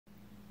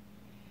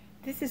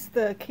This is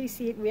the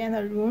Kathy Van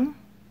Arum,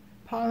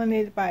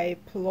 pollinated by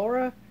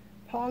Palora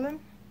pollen.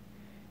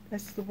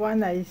 That's the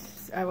one I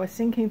was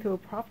thinking to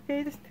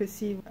propagate to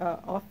see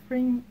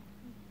offspring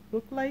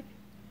look like,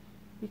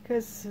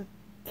 because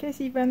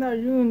Kathy Van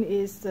Arum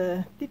is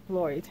the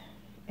diploid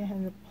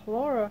and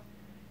Palora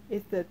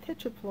is the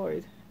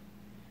tetraploid.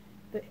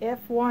 The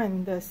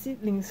F1, the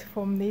seedlings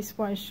from this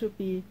one, should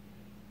be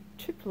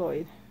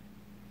triploid.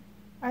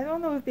 I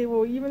don't know if they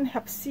will even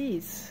have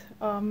seeds.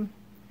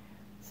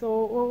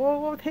 So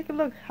we'll take a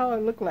look how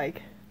it look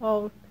like.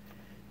 I'll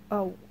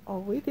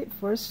weight it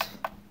first.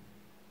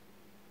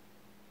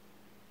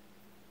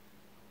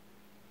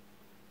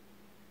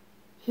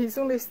 It's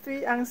only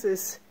 3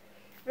 ounces,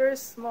 very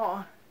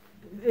small.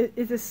 It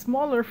is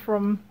smaller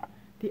from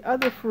the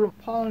other fruit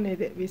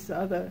pollinated with the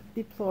other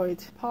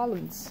diploid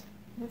pollens.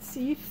 Let's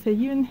see if they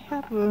even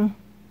have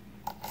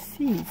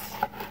seeds.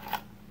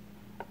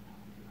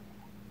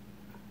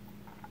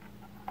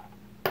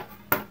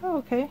 Oh,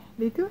 okay,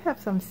 they do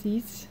have some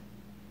seeds.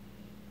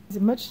 It's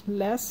much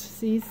less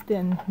seeds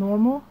than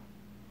normal.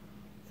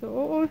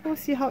 So we'll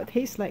see how it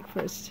tastes like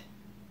first.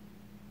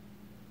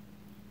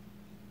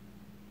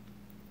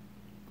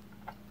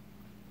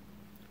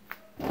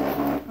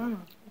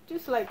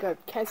 Just like a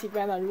Kathy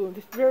Van Arum,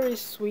 it's very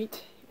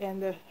sweet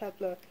and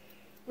have a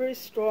very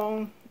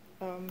strong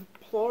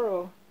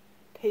floral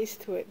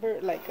taste to it. Very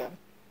like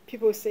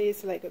people say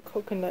it's like a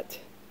coconut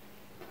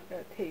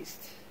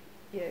taste.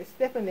 Yeah, it's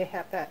definitely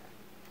have that.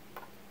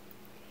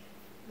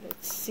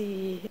 Let's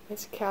see.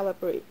 Let's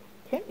calibrate.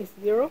 Okay, it's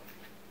 0.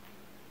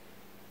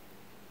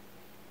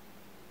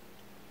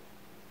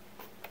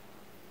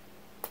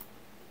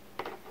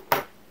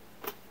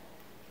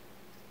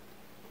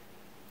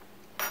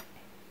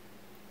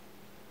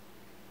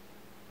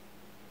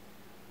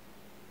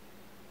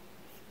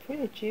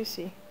 Pretty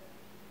juicy.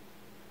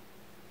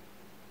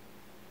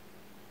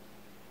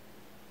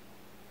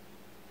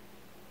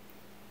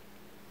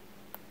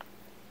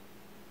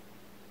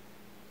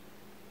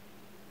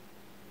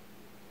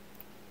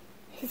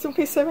 It's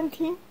only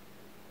 17.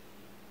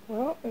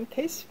 Well, it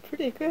tastes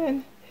pretty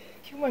good.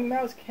 Human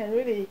mouth can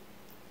really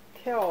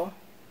tell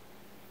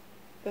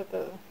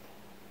the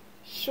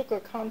sugar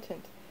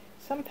content.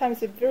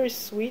 Sometimes it's very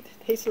sweet,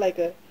 tastes like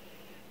a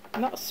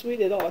not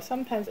sweet at all.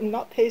 Sometimes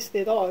not taste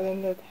at all,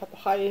 and have a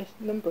high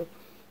number.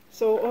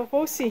 So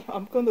we'll see.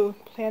 I'm going to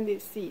plant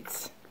these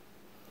seeds.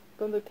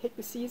 I'm going to take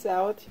the seeds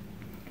out.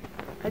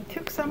 I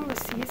took some of the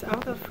seeds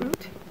out of the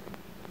fruit.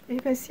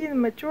 You can see the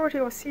majority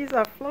of seeds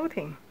are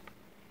floating.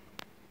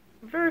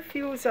 Very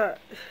few are.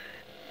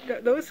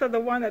 Those are the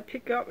ones I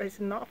pick up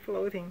is not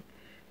floating.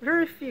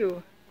 Very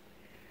few.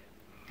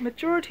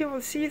 Majority of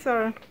the seeds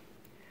are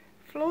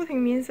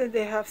floating, means that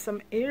they have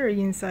some air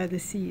inside the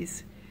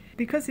seeds.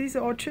 Because these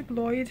are all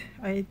triploid,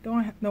 I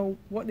don't know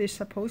what they're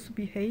supposed to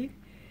behave.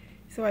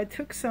 So I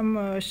took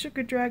some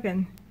sugar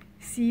dragon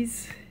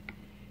seeds,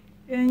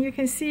 and you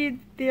can see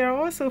they are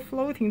also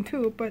floating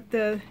too, but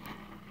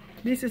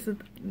this is a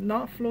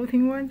not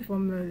floating one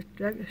from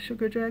the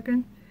sugar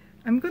dragon.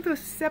 I'm going to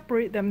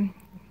separate them,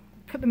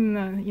 put them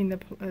in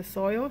the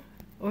soil.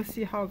 We'll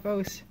see how it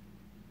goes.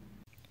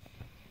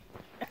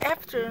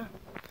 After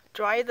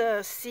dry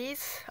the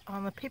seeds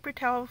on a paper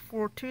towel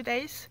for 2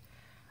 days,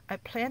 I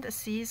plant the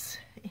seeds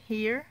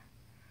here.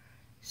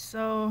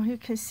 So you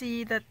can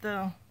see that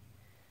I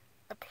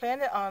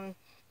planted on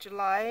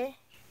July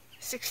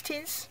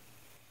 16th.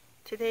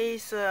 Today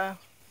is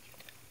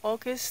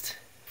August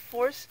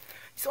 4th.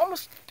 It's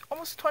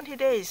almost 20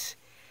 days.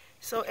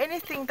 So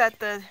anything that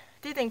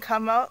didn't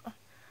come out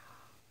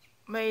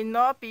may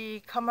not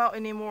come out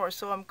anymore.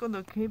 So I'm going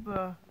to keep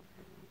a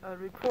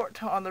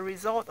report on the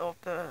result of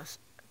the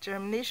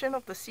germination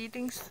of the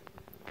seedlings.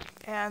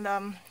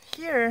 And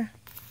here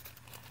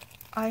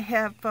I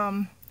have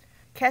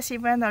Kathy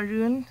Van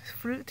Arum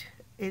fruit.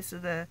 Is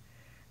the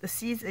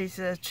seeds is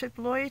a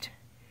triploid,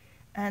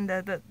 and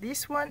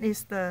this one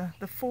is the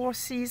 4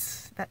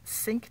 seeds that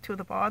sink to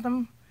the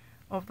bottom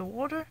of the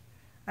water.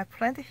 I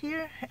planted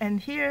here, and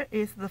here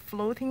is the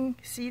floating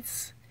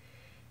seeds,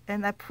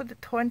 and I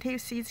put 20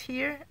 seeds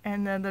here,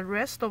 and the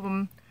rest of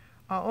them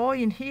are all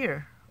in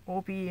here.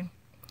 Will be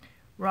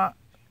around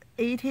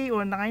 80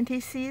 or 90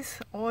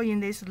 seeds, all in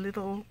this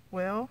little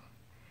well.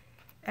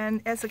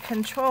 And as a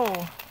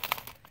control,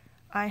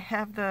 I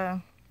have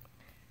the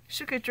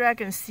sugar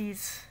dragon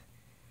seeds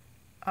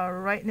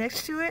right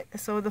next to it.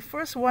 So the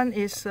first one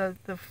is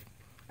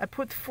I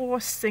put 4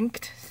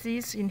 synced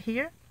seeds in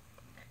here,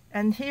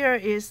 and here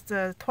is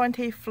the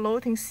 20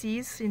 floating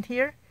seeds in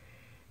here.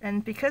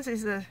 And because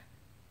it's a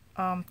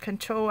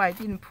control, I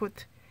didn't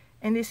put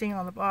anything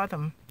on the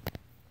bottom.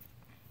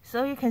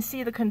 So you can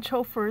see the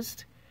control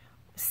first.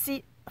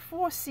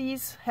 4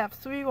 seeds have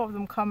 3 of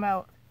them come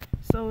out.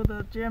 So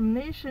the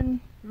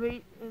germination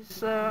rate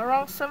is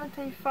around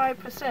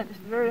 75%. It's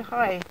very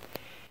high.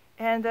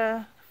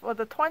 And for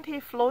the 20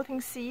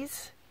 floating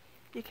seeds,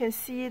 you can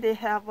see they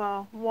have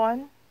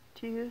 1,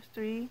 2,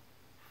 3,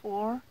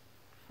 4,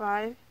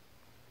 5,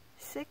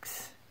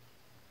 6.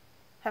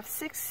 Have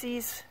 6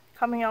 seeds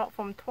coming out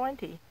from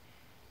 20.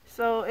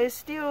 So it's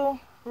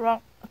still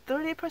around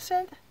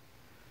 30%.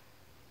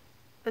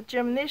 The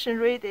germination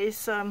rate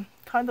is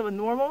kind of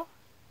normal,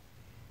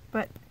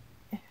 but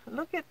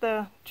look at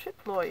the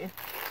triploid.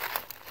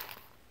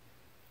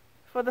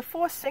 For the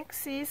 4 sink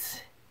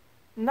seeds,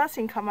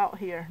 nothing come out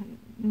here,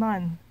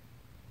 none.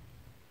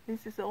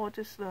 This is all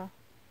just the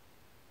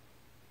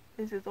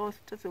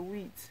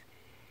weeds.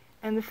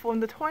 And from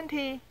the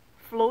 20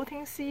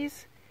 floating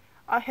seeds,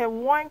 I have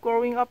one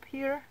growing up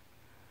here,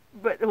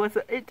 but it was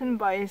eaten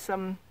by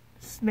some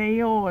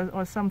snail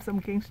or some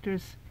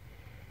gangsters.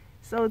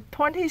 So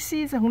 20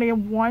 seeds, only have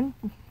one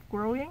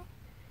growing.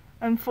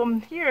 And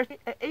from here,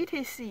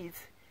 80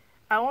 seeds,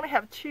 I only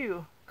have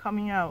 2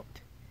 coming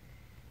out.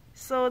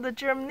 So the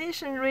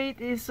germination rate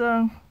is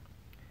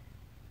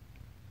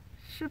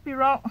should be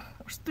around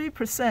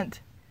 3%.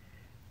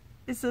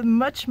 It's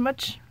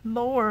much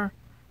lower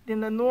than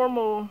the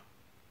normal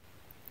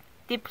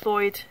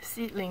diploid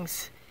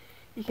seedlings.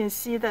 You can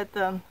see that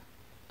the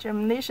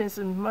germination is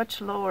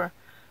much lower,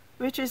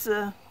 which is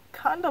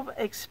kind of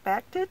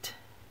expected,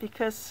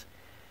 because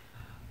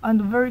on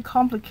the very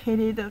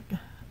complicated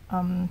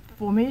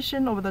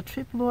formation of the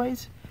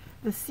triploids,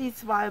 the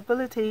seed's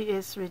viability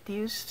is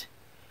reduced.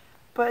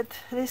 But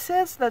it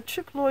says that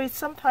triploids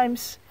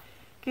sometimes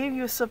give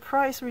you a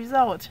surprise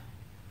result.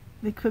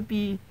 They could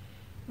be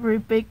very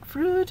big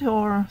fruit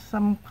or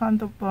some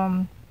kind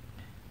of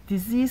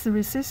disease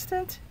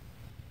resistant.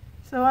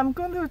 So I'm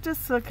going to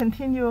just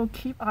continue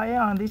keep eye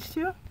on these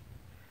 2.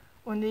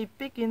 When they're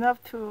big enough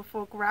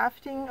for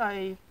grafting,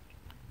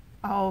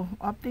 I'll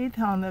update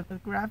on the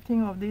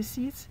grafting of these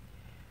seeds.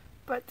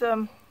 But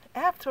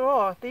after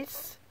all,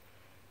 this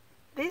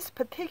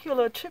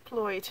particular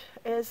triploid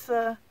is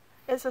a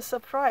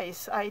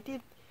surprise. I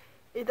did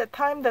at the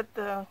time that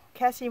the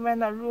Kathy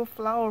Van Arum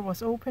flower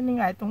was opening.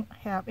 I don't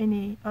have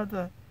any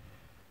other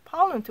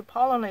pollen to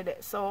pollinate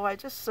it, so I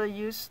just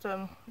used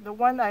the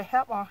one I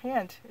have on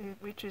hand,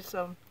 which is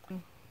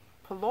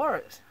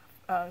Palora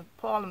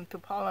pollen to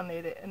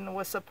pollinate it, and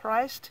was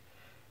surprised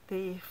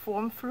they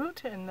form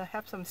fruit and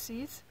have some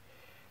seeds.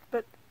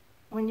 But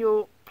when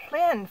you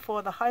plan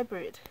for the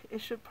hybrid, you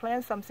should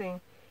plan something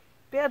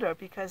better,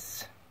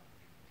 because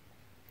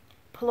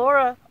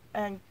Palora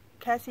and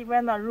Kathy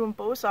Van Arum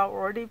both are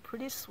already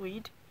pretty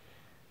sweet,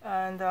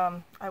 and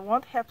I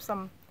want to have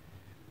some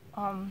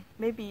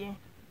maybe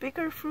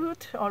bigger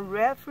fruit or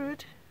red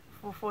fruit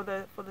for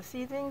the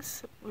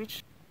seedlings,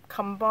 which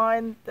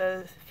combine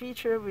the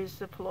feature with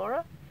the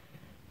Palora.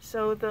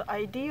 So the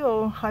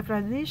ideal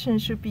hybridization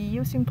should be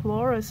using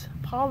Palora's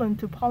pollen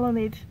to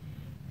pollinate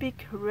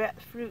big red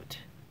fruit,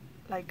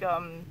 like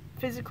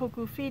Physical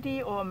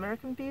Graffiti or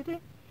American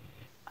Beauty.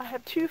 I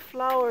have 2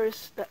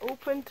 flowers that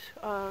opened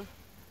a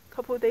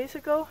couple of days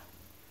ago.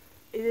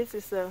 This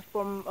is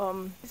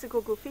from Physical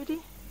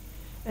Graffiti,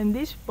 and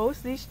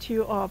both these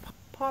 2 are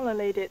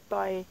pollinated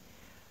by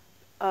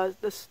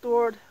the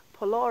stored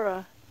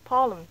Palora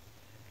pollen.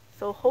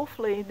 So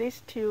hopefully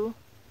these 2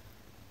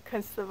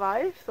 can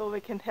survive, so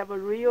we can have a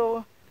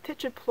real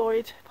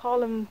tetraploid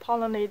pollen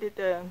pollinated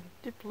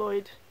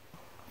diploid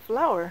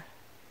flower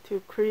to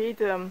create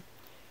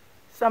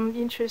some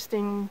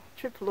interesting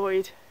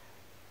triploid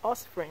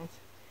offspring.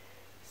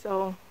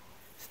 So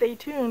stay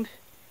tuned.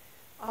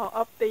 I'll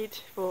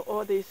update for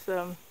all this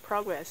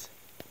progress.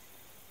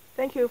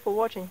 Thank you for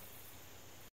watching.